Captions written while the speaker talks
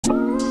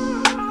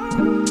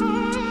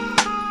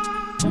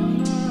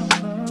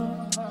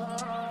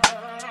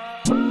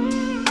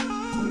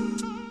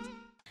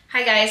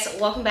guys,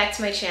 welcome back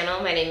to my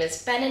channel. My name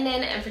is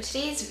Beninin, and for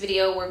today's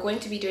video we're going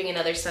to be doing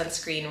another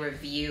sunscreen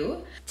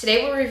review.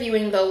 Today we're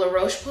reviewing the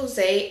Roche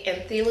Posay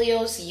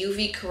Anthelios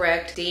UV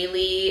Correct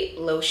Daily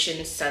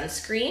Lotion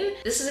Sunscreen.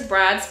 This is a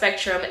broad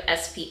spectrum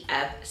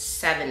SPF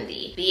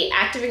 70. The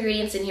active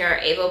ingredients in here are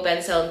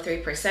avobenzone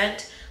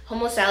 3%,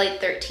 homosalate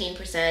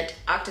 13%,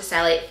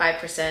 octosalate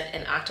 5%,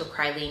 and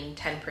octocrylene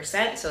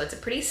 10%. So it's a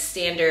pretty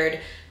standard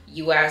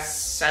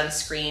US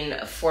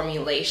sunscreen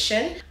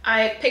formulation.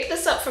 I picked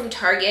this up from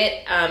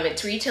Target.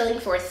 It's retailing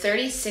for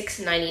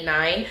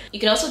 $36.99. You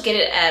can also get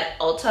it at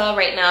Ulta.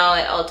 Right now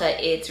at Ulta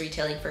it's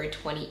retailing for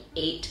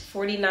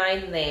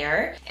 $28.49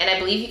 there. And I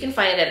believe you can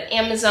find it at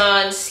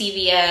Amazon,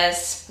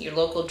 CVS, your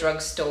local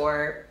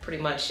drugstore,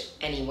 pretty much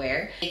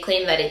anywhere. They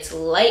claim that it's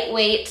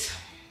lightweight.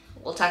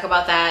 We'll talk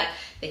about that.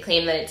 They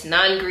claim that it's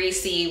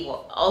non-greasy.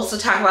 We'll also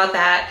talk about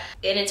that.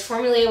 And it's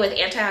formulated with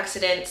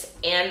antioxidants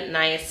and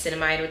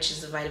niacinamide, which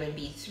is a vitamin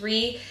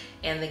B3.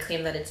 And they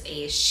claim that it's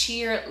a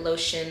sheer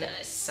lotion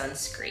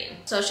sunscreen.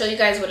 So I'll show you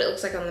guys what it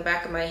looks like on the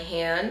back of my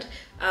hand.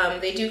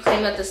 They do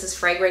claim that this is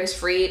fragrance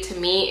free. To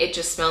me, it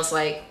just smells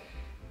like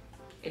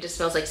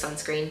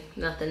sunscreen.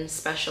 Nothing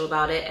special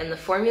about it. And the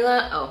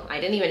formula, oh,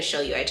 I didn't even show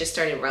you. I just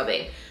started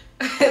rubbing.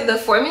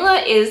 The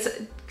formula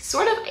is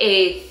sort of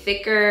a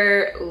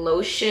thicker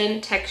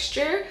lotion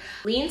texture,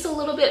 leans a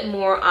little bit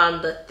more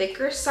on the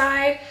thicker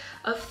side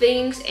of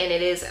things, and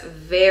it is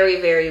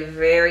very, very,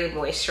 very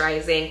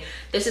moisturizing.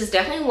 This is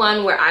definitely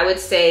one where I would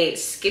say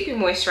skip your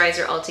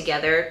moisturizer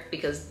altogether,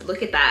 because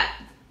look at that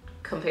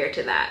compared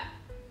to that.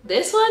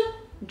 This one,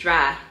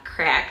 dry,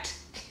 cracked.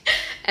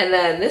 And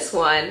then this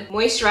one,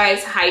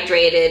 moisturized,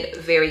 hydrated,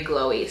 very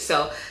glowy.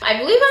 So I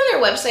believe on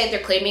their website, they're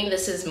claiming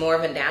this is more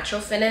of a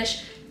natural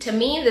finish. To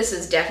me, this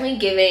is definitely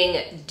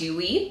giving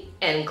dewy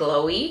and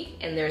glowy,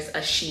 and there's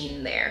a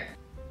sheen there.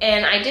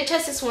 And I did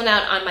test this one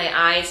out on my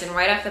eyes, and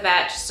right off the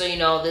bat, just so you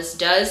know, this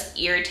does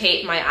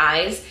irritate my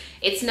eyes.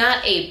 It's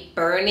not a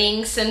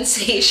burning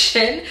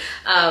sensation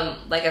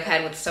like I've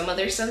had with some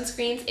other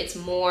sunscreens. It's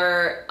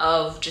more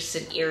of just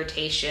an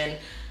irritation,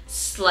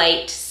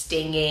 slight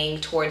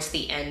stinging towards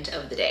the end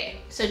of the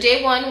day. So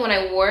day one, when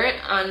I wore it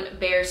on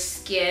bare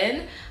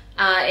skin,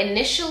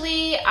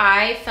 initially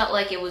I felt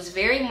like it was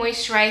very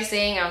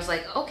moisturizing. I was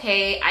like,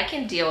 okay, I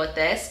can deal with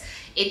this.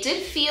 It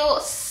did feel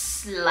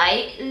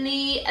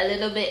slightly a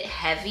little bit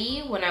heavy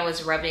when I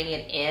was rubbing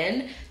it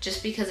in,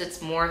 just because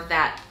it's more of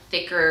that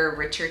thicker,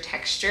 richer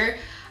texture.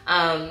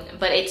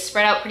 But it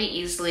spread out pretty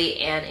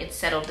easily and it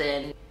settled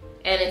in.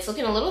 And it's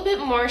looking a little bit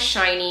more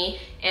shiny,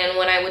 and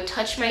when I would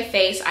touch my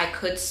face, I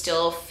could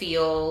still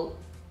feel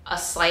a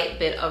slight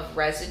bit of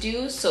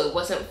residue, so it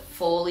wasn't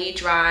fully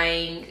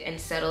drying and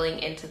settling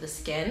into the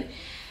skin.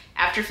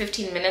 After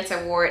 15 minutes,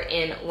 I wore it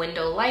in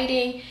window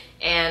lighting,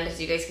 and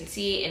as you guys can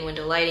see in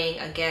window lighting,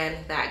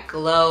 again, that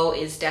glow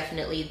is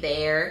definitely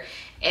there.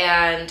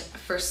 And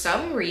for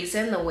some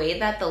reason, the way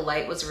that the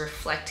light was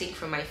reflecting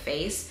from my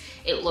face,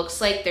 it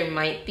looks like there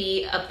might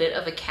be a bit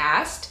of a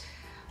cast,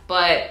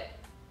 but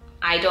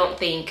I don't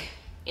think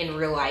in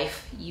real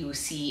life you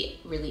see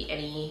really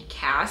any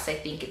cast. I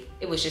think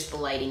it was just the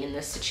lighting in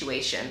this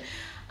situation.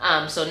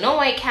 So no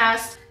white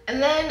cast. And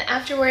then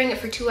after wearing it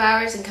for 2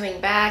 hours and coming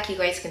back, you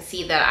guys can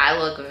see that I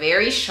look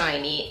very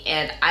shiny,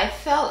 and I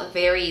felt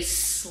very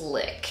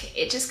slick.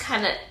 It just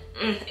kind of,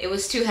 it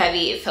was too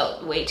heavy. It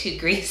felt way too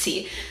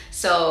greasy.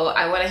 So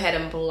I went ahead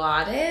and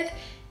blotted,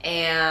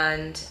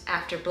 and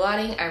after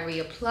blotting, I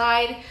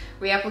reapplied.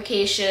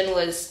 Reapplication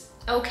was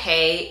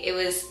okay. It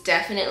was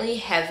definitely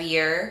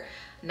heavier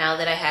now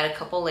that I had a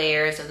couple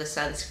layers of the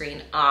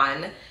sunscreen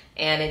on,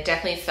 and it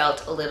definitely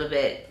felt a little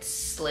bit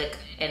slick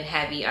and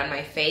heavy on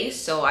my face.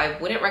 So I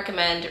wouldn't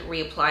recommend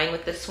reapplying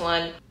with this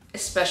one,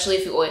 especially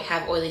if you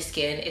have oily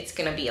skin. It's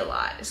gonna be a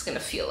lot. It's gonna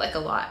feel like a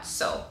lot.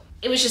 So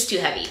it was just too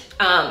heavy.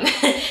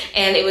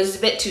 And it was a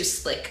bit too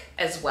slick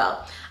as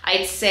well.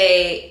 I'd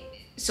say,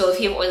 so if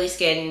you have oily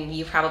skin,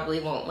 you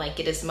probably won't like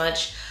it as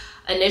much.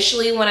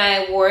 Initially, when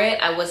I wore it,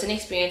 I wasn't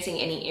experiencing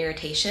any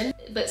irritation,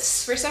 but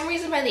for some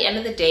reason by the end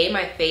of the day,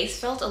 my face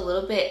felt a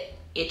little bit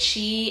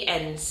itchy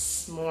and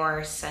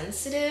more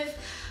sensitive.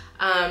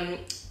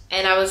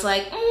 And I was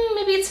like,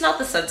 maybe it's not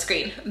the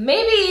sunscreen.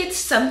 Maybe it's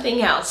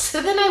something else.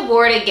 So then I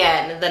wore it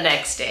again the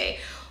next day,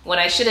 when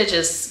I should have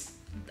just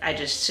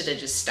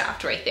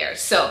stopped right there.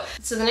 So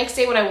the next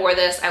day when I wore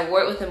this, I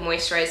wore it with a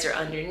moisturizer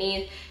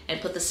underneath and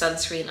put the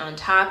sunscreen on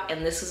top,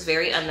 and this was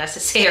very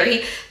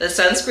unnecessary. The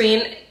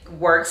sunscreen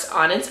works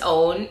on its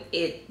own.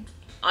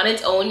 On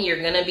its own,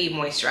 you're gonna be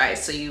moisturized,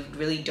 so you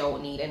really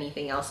don't need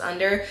anything else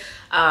under.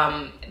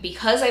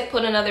 Because I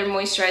put another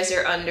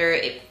moisturizer under,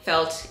 it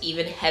felt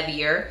even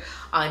heavier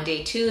on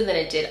day 2 than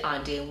it did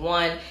on day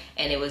 1,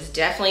 and it was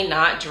definitely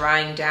not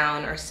drying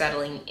down or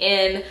settling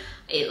in.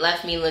 It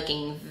left me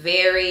looking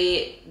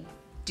very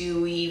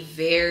dewy,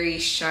 very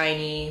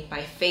shiny.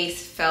 My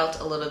face felt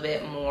a little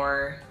bit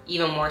more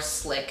even more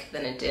slick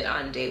than it did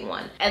on day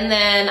 1. And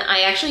then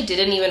I actually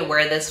didn't even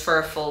wear this for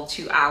a full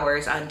 2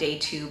 hours on day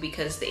 2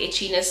 because the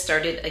itchiness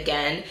started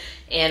again.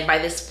 And by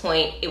this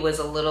point, it was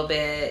a little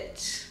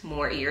bit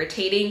more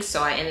irritating.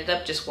 So I ended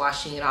up just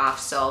washing it off.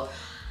 So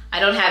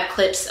I don't have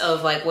clips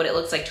of like what it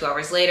looks like 2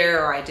 hours later,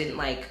 or I didn't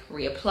like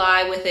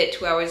reapply with it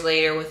 2 hours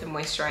later with a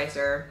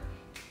moisturizer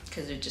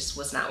because it just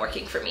was not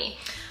working for me.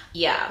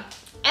 Yeah.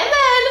 And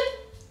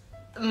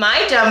then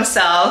my dumb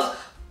self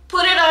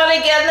put it on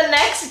again the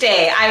next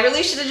day. I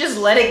really should have just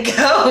let it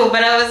go,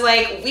 but I was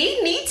like, we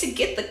need to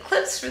get the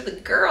clips for the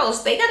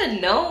girls. They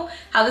gotta know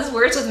how this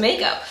works with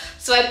makeup.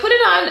 So I put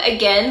it on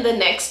again the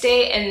next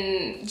day,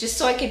 and just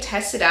so I could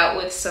test it out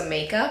with some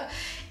makeup.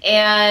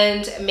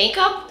 And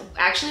makeup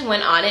actually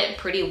went on it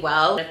pretty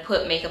well. I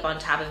put makeup on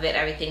top of it.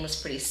 Everything was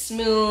pretty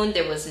smooth.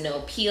 There was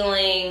no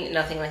peeling,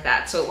 nothing like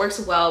that. So it works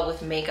well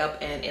with makeup,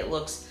 and it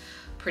looks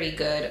pretty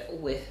good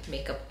with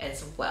makeup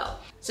as well.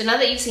 So now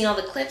that you've seen all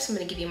the clips, I'm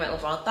gonna give you my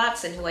overall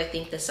thoughts and who I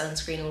think the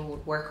sunscreen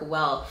would work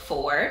well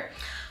for.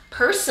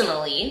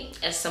 Personally,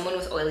 as someone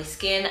with oily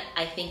skin,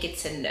 I think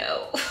it's a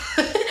no.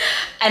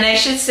 And I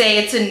should say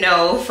it's a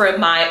no for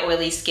my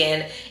oily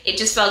skin. It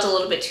just felt a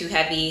little bit too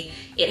heavy.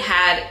 It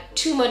had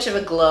too much of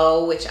a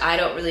glow, which I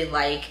don't really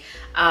like.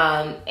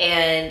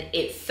 And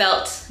it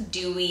felt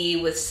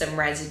dewy with some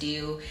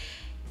residue,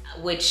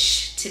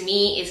 which to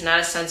me is not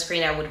a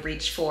sunscreen I would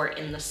reach for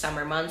in the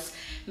summer months.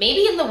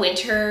 Maybe in the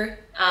winter,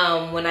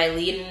 when I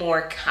lean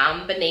more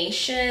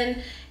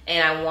combination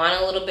and I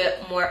want a little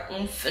bit more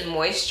oomph and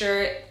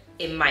moisture,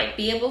 it might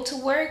be able to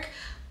work,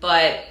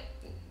 but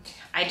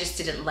I just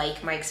didn't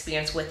like my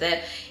experience with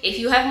it. If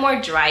you have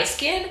more dry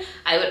skin,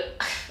 I would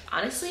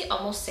honestly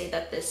almost say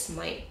that this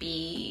might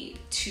be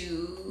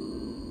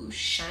too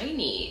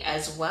shiny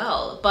as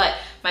well. But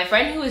my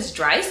friend who is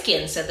dry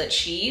skin said that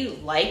she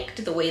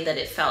liked the way that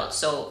it felt,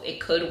 so it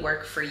could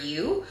work for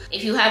you.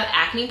 If you have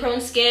acne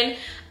prone skin,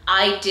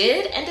 I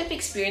did end up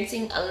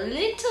experiencing a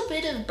little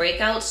bit of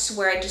breakouts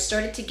where I just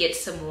started to get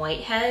some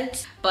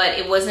whiteheads, but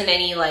it wasn't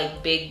any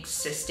like big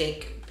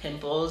cystic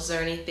pimples or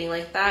anything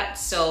like that.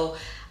 So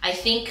I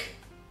think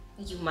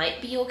you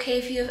might be okay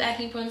if you have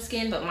acne prone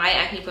skin, but my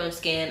acne prone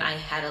skin, I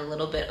had a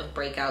little bit of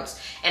breakouts.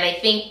 And I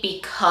think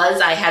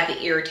because I had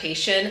the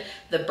irritation,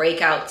 the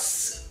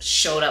breakouts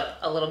showed up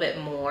a little bit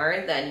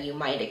more than you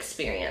might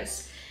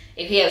experience.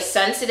 If you have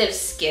sensitive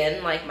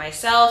skin like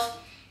myself,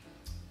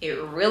 it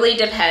really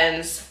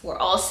depends. We're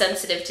all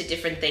sensitive to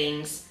different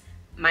things.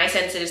 My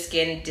sensitive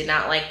skin did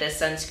not like this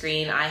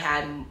sunscreen. I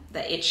had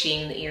the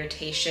itching, the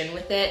irritation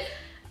with it.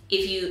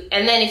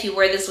 And then if you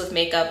wear this with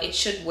makeup, it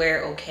should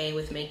wear okay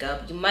with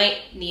makeup. You might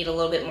need a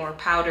little bit more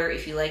powder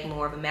if you like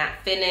more of a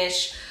matte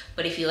finish,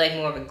 but if you like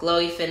more of a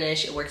glowy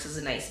finish, it works as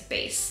a nice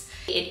base.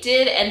 It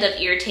did end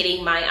up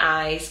irritating my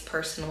eyes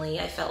personally.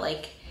 I felt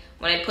like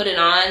when I put it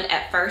on,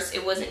 at first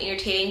it wasn't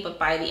irritating, but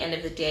by the end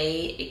of the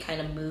day, it kind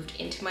of moved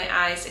into my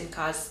eyes and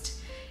caused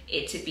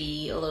it to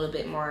be a little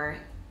bit more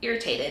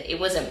irritated. It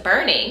wasn't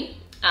burning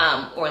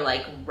or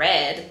like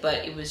red,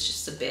 but it was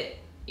just a bit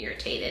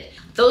irritated.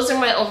 Those are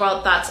my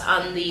overall thoughts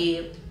on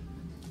the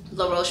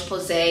La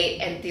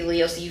Roche-Posay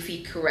Anthelios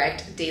UV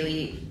Correct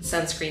Daily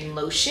Sunscreen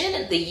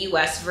Lotion, the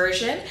US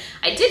version.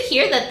 I did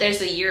hear that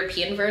there's a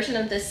European version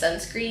of this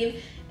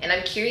sunscreen, and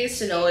I'm curious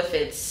to know if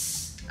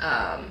it's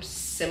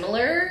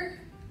similar.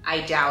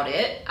 I doubt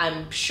it.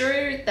 I'm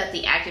sure that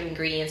the active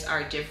ingredients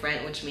are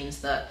different, which means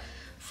the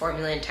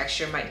formula and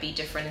texture might be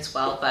different as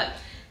well, but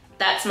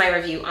that's my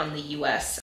review on the US